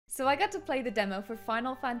So I got to play the demo for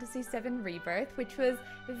Final Fantasy VII Rebirth, which was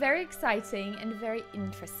very exciting and very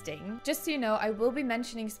interesting. Just so you know, I will be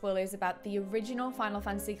mentioning spoilers about the original Final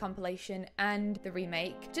Fantasy compilation and the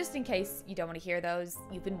remake, just in case you don't want to hear those,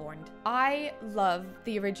 you've been warned. I love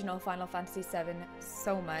the original Final Fantasy VII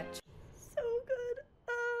so much. So good.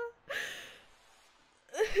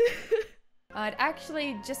 I'd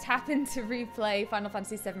actually just happened to replay Final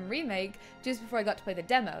Fantasy VII Remake just before I got to play the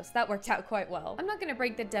demo, so that worked out quite well. I'm not going to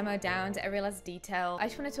break the demo down to every last detail. I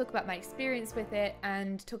just want to talk about my experience with it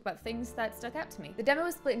and talk about things that stuck out to me. The demo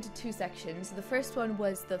was split into two sections. The first one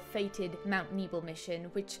was the fated Mount Nibel mission,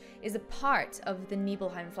 which is a part of the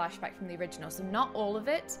Nibelheim flashback from the original, so not all of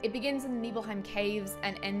it. It begins in the Nibelheim caves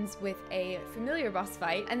and ends with a familiar boss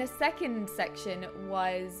fight. And the second section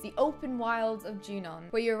was the open wilds of JUNON,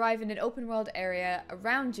 where you arrive in an open world area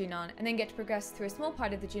around JUNON and then get to progress through a small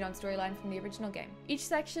part of the JUNON storyline from the original game. Each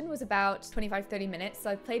section was about 25-30 minutes, so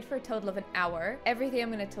I played for a total of an hour. Everything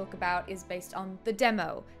I'm going to talk about is based on the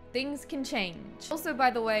demo. Things can change. Also, by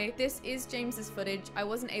the way, this is James's footage. I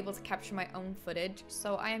wasn't able to capture my own footage,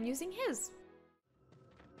 so I am using his.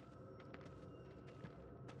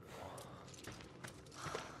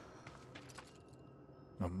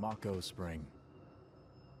 A Mako spring.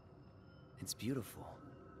 It's beautiful.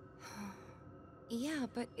 Yeah,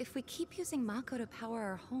 but if we keep using Mako to power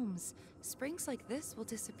our homes, springs like this will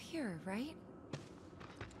disappear, right?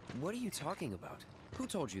 What are you talking about? Who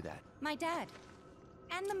told you that? My dad.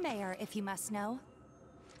 And the mayor, if you must know.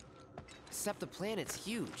 Except the planet's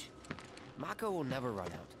huge. Mako will never run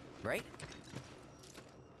out, right?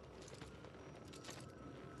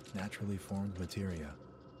 Naturally formed materia.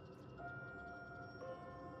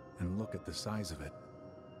 And look at the size of it.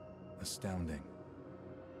 Astounding.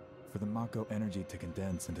 For the Mako energy to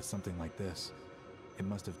condense into something like this, it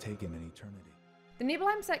must have taken an eternity. The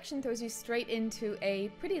Nibelheim section throws you straight into a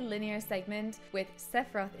pretty linear segment with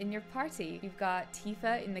Sephiroth in your party. You've got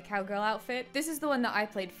Tifa in the cowgirl outfit. This is the one that I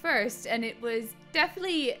played first, and it was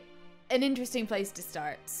definitely an interesting place to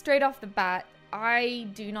start. Straight off the bat, I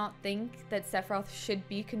do not think that Sephiroth should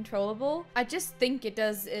be controllable. I just think it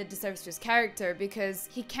does a disservice to his character because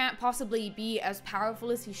he can't possibly be as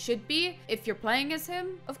powerful as he should be if you're playing as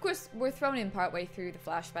him. Of course, we're thrown in partway through the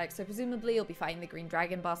flashback, so presumably he'll be fighting the Green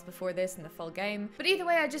Dragon boss before this in the full game. But either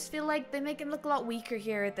way, I just feel like they make him look a lot weaker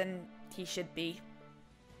here than he should be.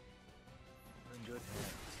 In good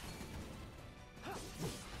hands.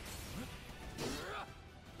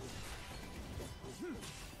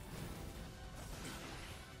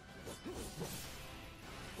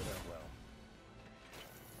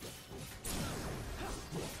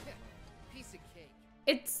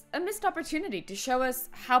 It's a missed opportunity to show us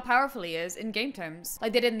how powerful he is in game terms,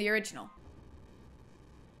 like they did in the original.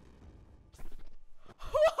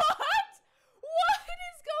 What? What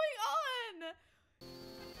is going on?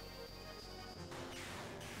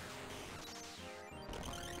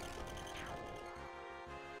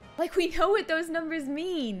 Like, we know what those numbers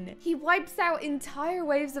mean. He wipes out entire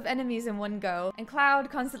waves of enemies in one go, and Cloud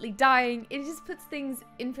constantly dying. It just puts things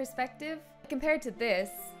in perspective. Compared to this,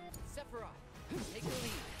 Sephiroth, take the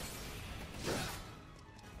lead.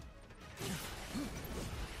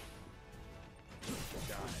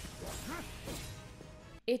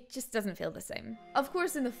 it just doesn't feel the same. Of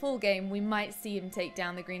course, in the full game, we might see him take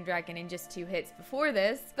down the Green Dragon in just 2 hits before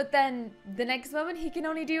this, but then the next moment he can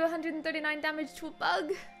only do 139 damage to a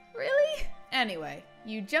bug. Really? Anyway,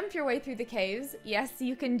 you jump your way through the caves. Yes,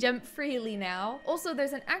 you can jump freely now. Also,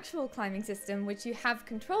 there's an actual climbing system which you have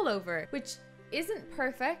control over, which isn't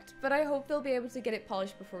perfect, but I hope they'll be able to get it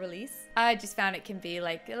polished before release. I just found it can be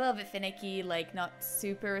like a little bit finicky, like not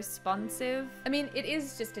super responsive. I mean, it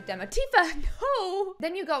is just a demo. Tifa, no!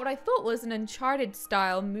 Then you got what I thought was an Uncharted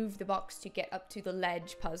style move the box to get up to the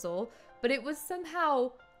ledge puzzle, but it was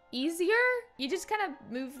somehow easier. You just kind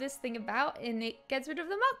of move this thing about and it gets rid of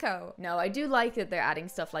the Mako. No, I do like that they're adding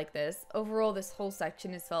stuff like this. Overall, this whole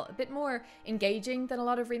section has felt a bit more engaging than a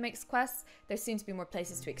lot of remakes quests. There seems to be more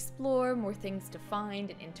places to explore, more things to find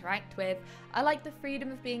and interact with. I like the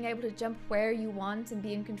freedom of being able to jump where you want and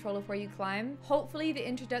be in control of where you climb. Hopefully the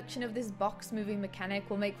introduction of this box moving mechanic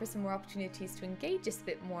will make for some more opportunities to engage just a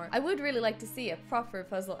bit more. I would really like to see a proper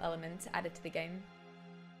puzzle element added to the game.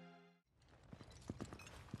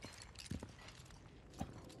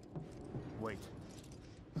 Wait.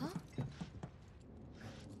 Huh?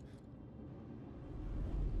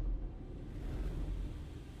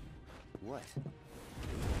 What?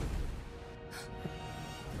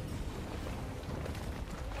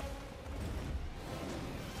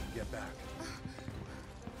 Get back.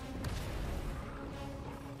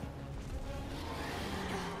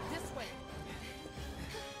 This way!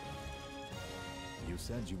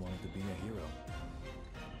 said you wanted to be a hero.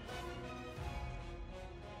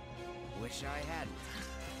 Wish I hadn't.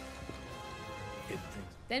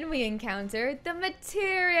 Then we encounter the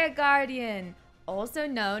Materia Guardian, also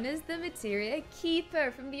known as the Materia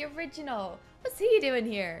Keeper from the original. What's he doing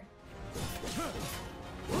here?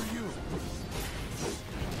 Who are you?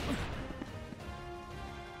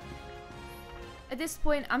 At this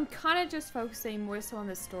point, I'm kind of just focusing more so on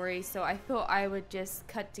the story, so I thought I would just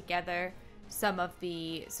cut together some of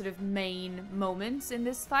the sort of main moments in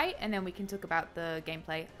this fight, and then we can talk about the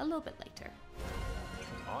gameplay a little bit later.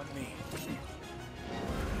 On me.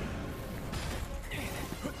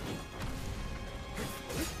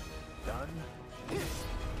 Done.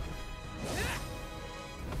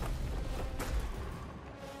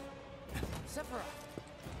 Sephiroth.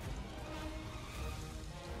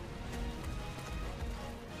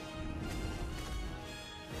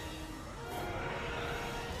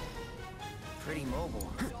 Pretty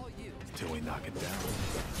mobile. It's all you. Till we knock it down.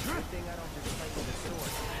 Good thing I don't just play with a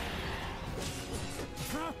sword.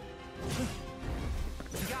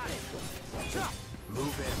 Got it.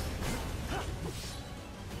 Move in.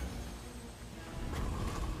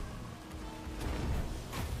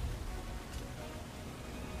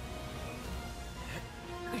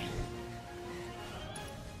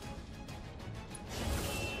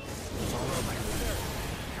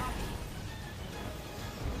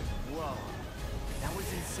 Whoa. That was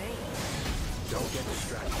insane. Don't get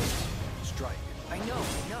distracted. Strike. I know.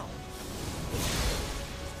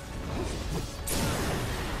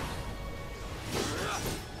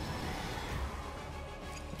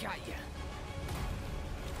 Got ya.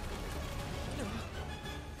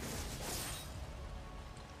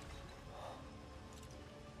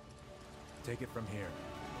 Take it from here.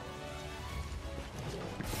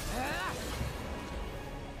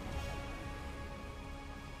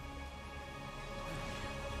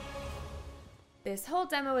 This whole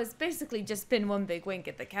demo has basically just been one big wink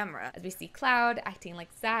at the camera, as we see Cloud acting like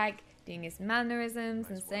Zack, doing his mannerisms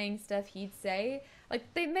and saying stuff he'd say.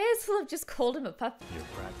 Like, they may as well have just called him a puppy. You're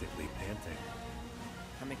practically panting.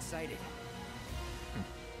 I'm excited.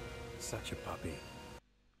 Such a puppy.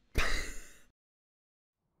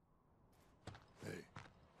 Hey,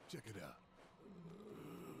 check it out.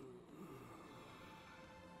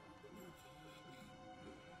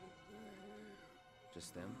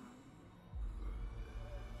 Just them?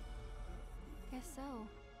 Guess so.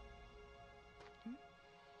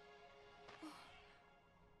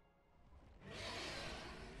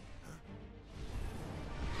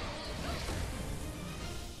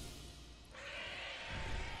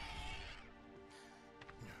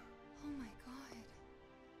 Oh my god.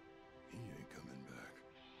 He ain't coming back.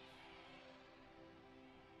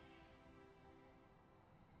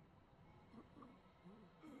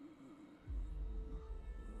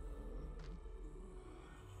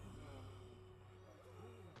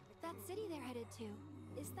 That city they're headed to,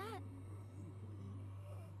 is that...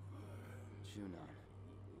 Junon.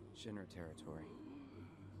 Shinra territory.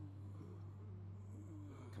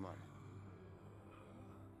 Come on.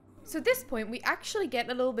 So at this point, we actually get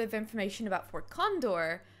a little bit of information about Fort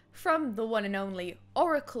Condor from the one and only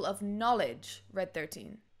Oracle of Knowledge, Red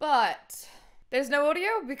 13. But there's no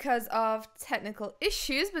audio because of technical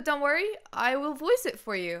issues, but don't worry, I will voice it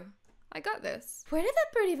for you. I got this. Where did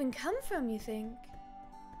that bird even come from, you think?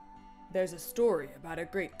 There's a story about a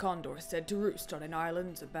great condor said to roost on an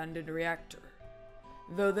island's abandoned reactor.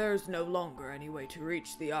 Though there's no longer any way to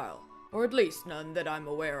reach the isle, or at least none that I'm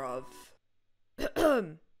aware of.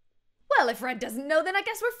 Well, if Red doesn't know, then I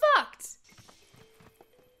guess we're fucked!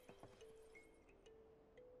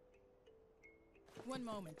 One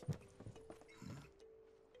moment.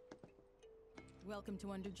 Welcome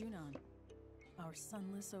to Under Junon, our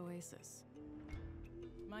sunless oasis.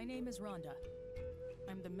 My name is Rhonda.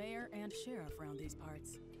 I'm the mayor and sheriff around these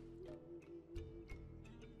parts.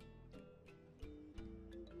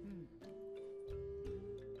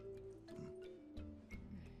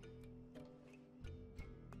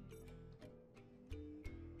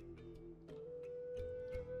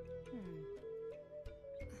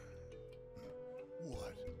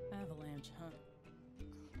 What? Avalanche, huh?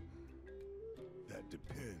 That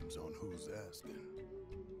depends on who's asking.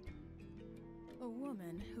 A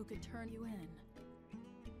woman who could turn you in.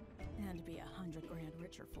 And be 100 grand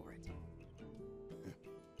richer for it.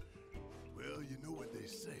 Well, you know what they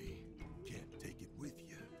say. Can't take it with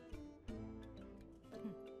you.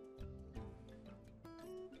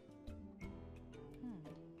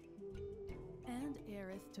 And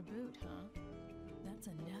heiress to boot, huh? That's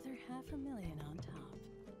another $500,000 on top.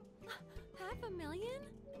 $500,000?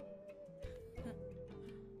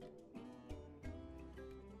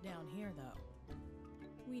 here, though.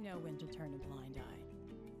 We know when to turn a blind eye.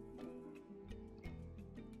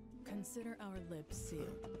 Consider our lips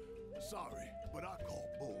sealed. Sorry, but I call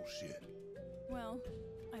bullshit. Well,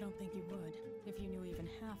 I don't think you would, if you knew even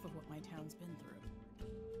half of what my town's been through.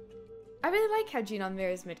 I really like how Junon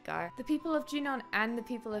mirrors Midgar. The people of Junon and the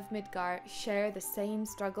people of Midgar share the same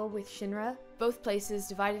struggle with Shinra, both places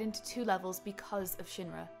divided into two levels because of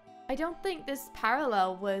Shinra. I don't think this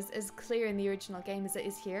parallel was as clear in the original game as it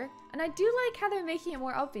is here, and I do like how they're making it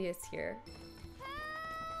more obvious here.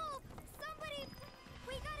 Help! Somebody!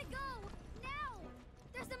 We gotta go! Now!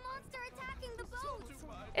 There's a monster attacking the boat!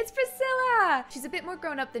 It's Priscilla! She's a bit more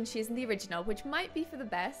grown up than she is in the original, which might be for the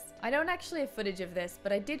best. I don't actually have footage of this,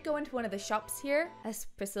 but I did go into one of the shops here as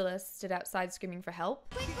Priscilla stood outside screaming for help.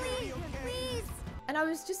 Quickly! Please! And I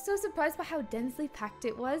was just so surprised by how densely packed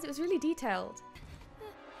it was. It was really detailed.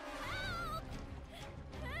 Help!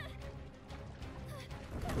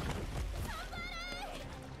 Somebody!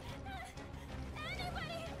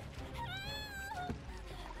 Anybody! Help!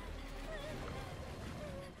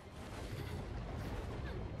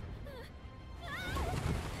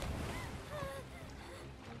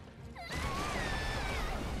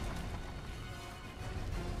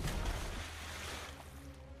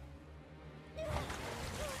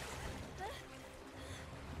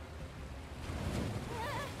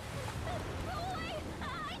 Boy,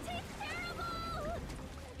 I taste terrible!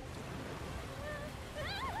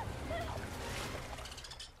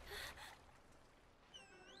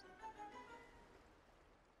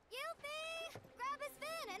 Yuffie! Grab his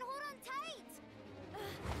fin and hold on tight!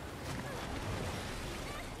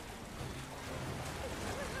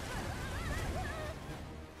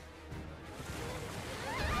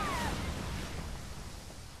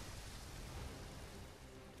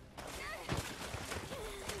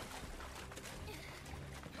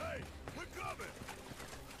 Hey, we're coming!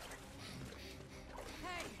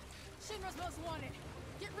 Hey! Shinra's most wanted!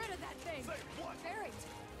 Get rid of that thing! Say what? Barrett,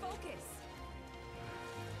 focus!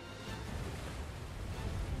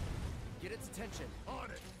 Get its attention. On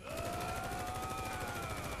it!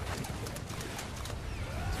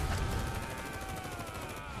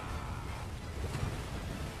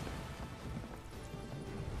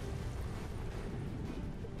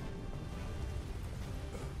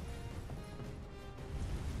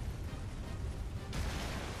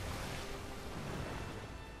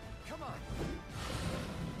 Come on.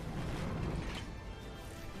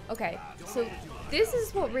 Okay, so this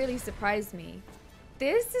is what really surprised me.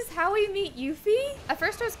 This is how we meet Yuffie? At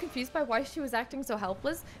first I was confused by why she was acting so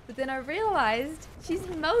helpless, but then I realized she's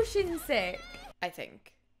motion sick, I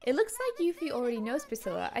think. It looks like Yuffie already knows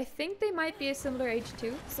Priscilla. I think they might be a similar age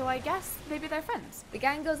too, so I guess maybe they're friends. The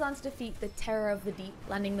gang goes on to defeat the Terror of the Deep,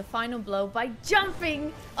 landing the final blow by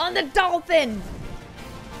jumping on the dolphin!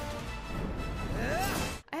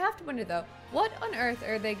 I have to wonder though, what on earth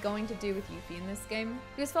are they going to do with Yuffie in this game?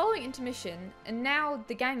 Because following intermission, and now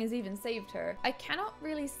the gang has even saved her, I cannot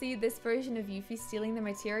really see this version of Yuffie stealing the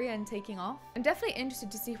materia and taking off. I'm definitely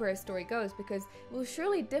interested to see where her story goes because it will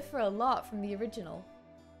surely differ a lot from the original.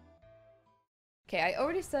 Okay, I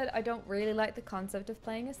already said I don't really like the concept of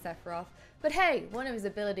playing as Sephiroth, but hey, one of his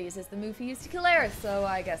abilities is the move he used to kill Aerith, so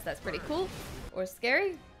I guess that's pretty cool. Or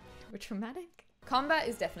scary. Or traumatic. Combat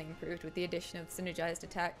is definitely improved with the addition of synergized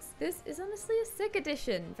attacks. This is honestly a sick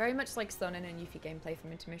addition, very much like Sonnen and Yuffie gameplay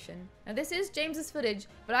from intermission. Now this is James's footage,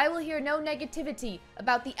 but I will hear no negativity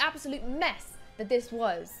about the absolute mess that this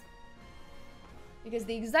was. Because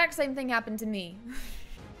the exact same thing happened to me.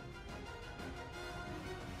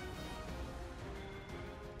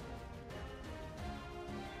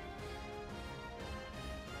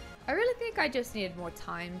 I really think I just needed more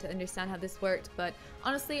time to understand how this worked, but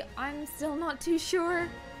honestly, I'm still not too sure.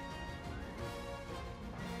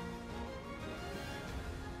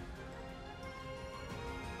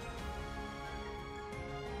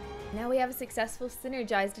 Now we have a successful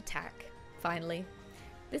synergized attack, finally.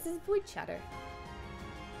 This is Void Shatter.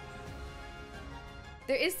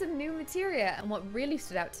 There is some new materia, and what really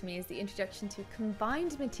stood out to me is the introduction to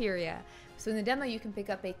combined materia. So in the demo you can pick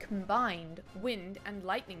up a combined wind and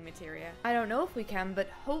lightning materia. I don't know if we can, but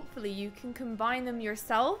hopefully you can combine them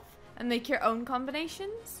yourself and make your own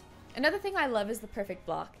combinations. Another thing I love is the perfect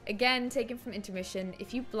block. Again, taken from intermission,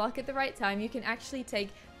 if you block at the right time, you can actually take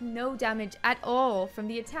no damage at all from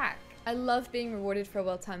the attack. I love being rewarded for a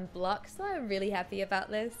well-timed block, so I'm really happy about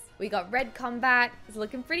this. We got red combat, it's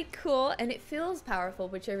looking pretty cool, and it feels powerful,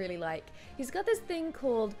 which I really like. He's got this thing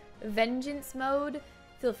called Vengeance Mode.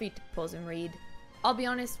 Feel free to pause and read. I'll be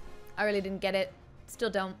honest, I really didn't get it.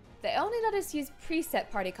 Still don't. They only let us use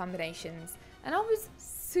preset party combinations, and I was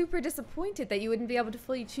super disappointed that you wouldn't be able to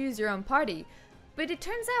fully choose your own party. But it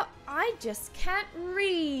turns out I just can't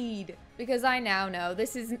read. Because I now know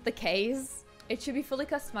this isn't the case. It should be fully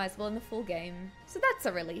customizable in the full game. So that's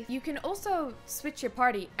a relief. You can also switch your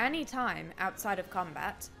party anytime outside of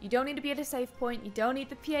combat. You don't need to be at a save point. You don't need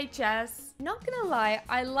the PHS. Not gonna lie,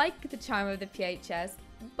 I like the charm of the PHS,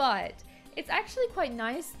 but it's actually quite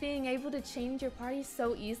nice being able to change your party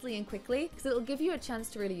so easily and quickly, because it'll give you a chance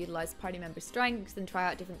to really utilize party member strengths and try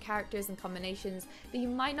out different characters and combinations that you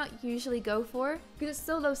might not usually go for, because it's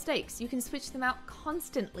so low stakes. You can switch them out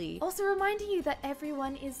constantly. Also reminding you that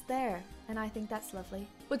everyone is there, and I think that's lovely.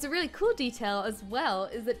 What's a really cool detail as well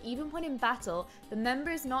is that even when in battle, the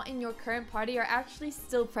members not in your current party are actually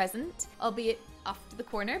still present, albeit off to the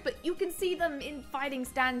corner, but you can see them in fighting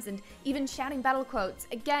stands and even shouting battle quotes.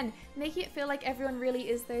 Again, making it feel like everyone really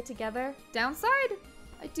is there together. Downside?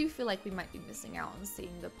 I do feel like we might be missing out on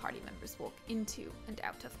seeing the party members walk into and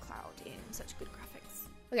out of Cloud in such good graphics.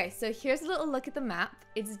 Okay, so here's a little look at the map.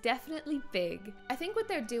 It's definitely big. I think what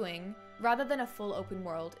they're doing, rather than a full open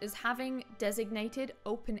world, is having designated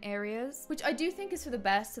open areas, which I do think is for the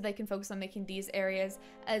best, so they can focus on making these areas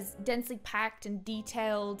as densely packed and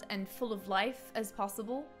detailed and full of life as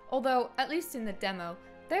possible. Although, at least in the demo,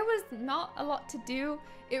 there was not a lot to do.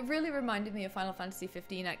 It really reminded me of Final Fantasy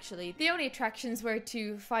 15 actually. The only attractions were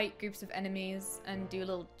to fight groups of enemies and do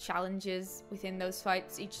little challenges within those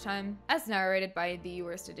fights each time. As narrated by the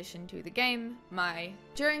worst addition to the game, Mai.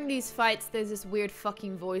 During these fights, there's this weird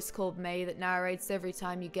fucking voice called May that narrates every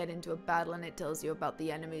time you get into a battle and it tells you about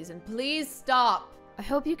the enemies, and please stop! I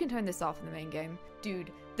hope you can turn this off in the main game.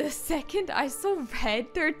 Dude, the second I saw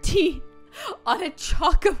Red 13 on a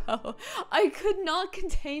chocobo, I could not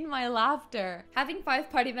contain my laughter. Having 5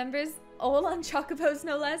 party members, all on chocobos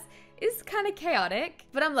no less, is kind of chaotic,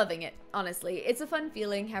 but I'm loving it, honestly. It's a fun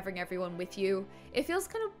feeling having everyone with you. It feels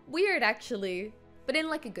kind of weird actually, but in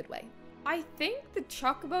like a good way. I think the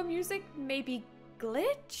chocobo music may be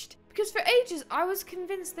glitched, because for ages I was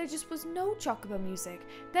convinced there just was no chocobo music.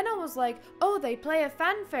 Then I was like, oh, they play a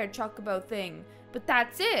fanfare chocobo thing, but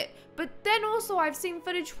that's it. But then also I've seen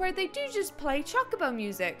footage where they do just play chocobo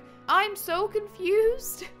music. I'm so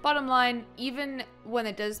confused. Bottom line, even when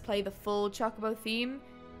it does play the full chocobo theme,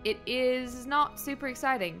 it is not super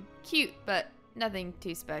exciting. Cute, but nothing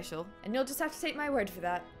too special. And you'll just have to take my word for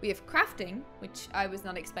that. We have crafting, which I was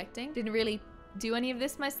not expecting. Didn't really do any of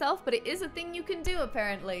this myself, but it is a thing you can do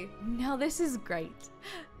apparently. Now this is great.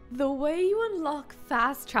 The way you unlock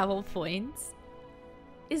fast travel points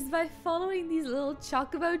is by following these little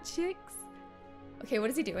chocobo chicks. Okay, what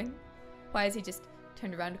is he doing? Why is he just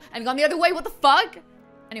turned around and gone the other way? What the fuck?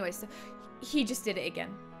 Anyway, so he just did it again.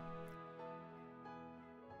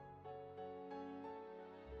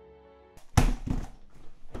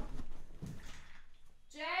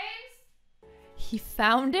 James? He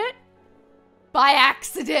found it by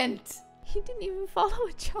accident. He didn't even follow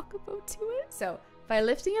a chocobo to it. So, by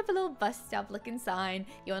lifting up a little bus stop looking sign,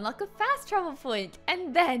 you unlock a fast travel point,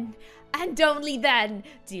 and then, and only then,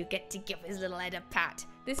 do you get to give his little head a pat.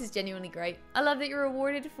 This is genuinely great. I love that you're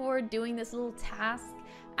rewarded for doing this little task,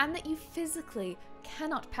 and that you physically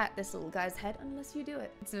cannot pat this little guy's head unless you do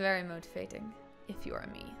it. It's very motivating, if you are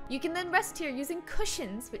me. You can then rest here using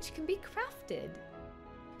cushions, which can be crafted.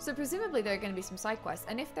 So presumably there are going to be some side quests,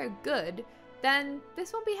 and if they're good, then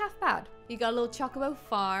this won't be half bad. You got a little chocobo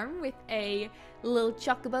farm with a little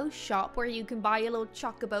chocobo shop where you can buy your little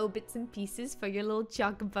chocobo bits and pieces for your little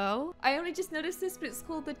chocobo. I only just noticed this, but it's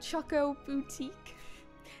called the Choco Boutique.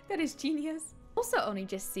 That is genius. Also only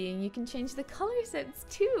just seeing, you can change the color sets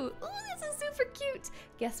too. Ooh, this is super cute.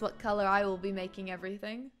 Guess what color I will be making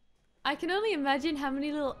everything. I can only imagine how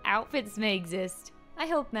many little outfits may exist. I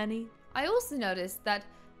hope many. I also noticed that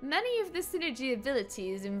many of the synergy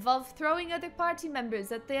abilities involve throwing other party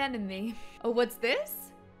members at the enemy. Oh, what's this?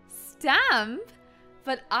 Stamp?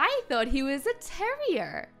 But I thought he was a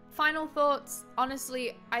terrier. Final thoughts.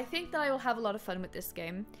 Honestly, I think that I will have a lot of fun with this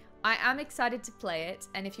game. I am excited to play it,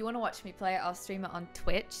 and if you want to watch me play it, I'll stream it on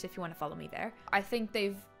Twitch if you want to follow me there. I think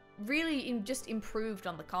they've really just improved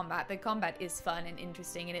on the combat. The combat is fun and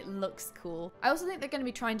interesting and it looks cool. I also think they're going to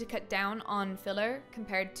be trying to cut down on filler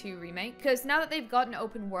compared to Remake, because now that they've got an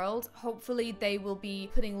open world, hopefully they will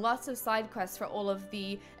be putting lots of side quests for all of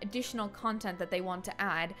the additional content that they want to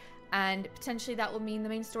add, and potentially that will mean the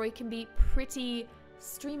main story can be pretty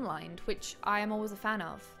streamlined, which I am always a fan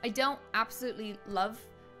of. I don't absolutely love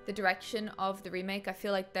the direction of the remake. I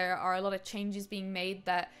feel like there are a lot of changes being made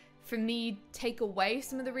that for me, take away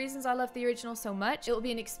some of the reasons I love the original so much. It will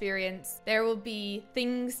be an experience. There will be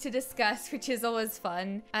things to discuss, which is always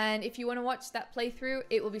fun. And if you want to watch that playthrough,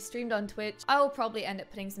 it will be streamed on Twitch. I will probably end up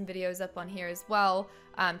putting some videos up on here as well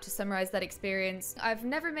to summarize that experience. I've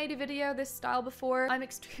never made a video this style before. I'm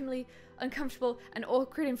extremely uncomfortable and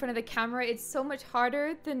awkward in front of the camera. It's so much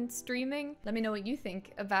harder than streaming. Let me know what you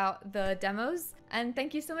think about the demos, and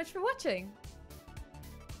thank you so much for watching.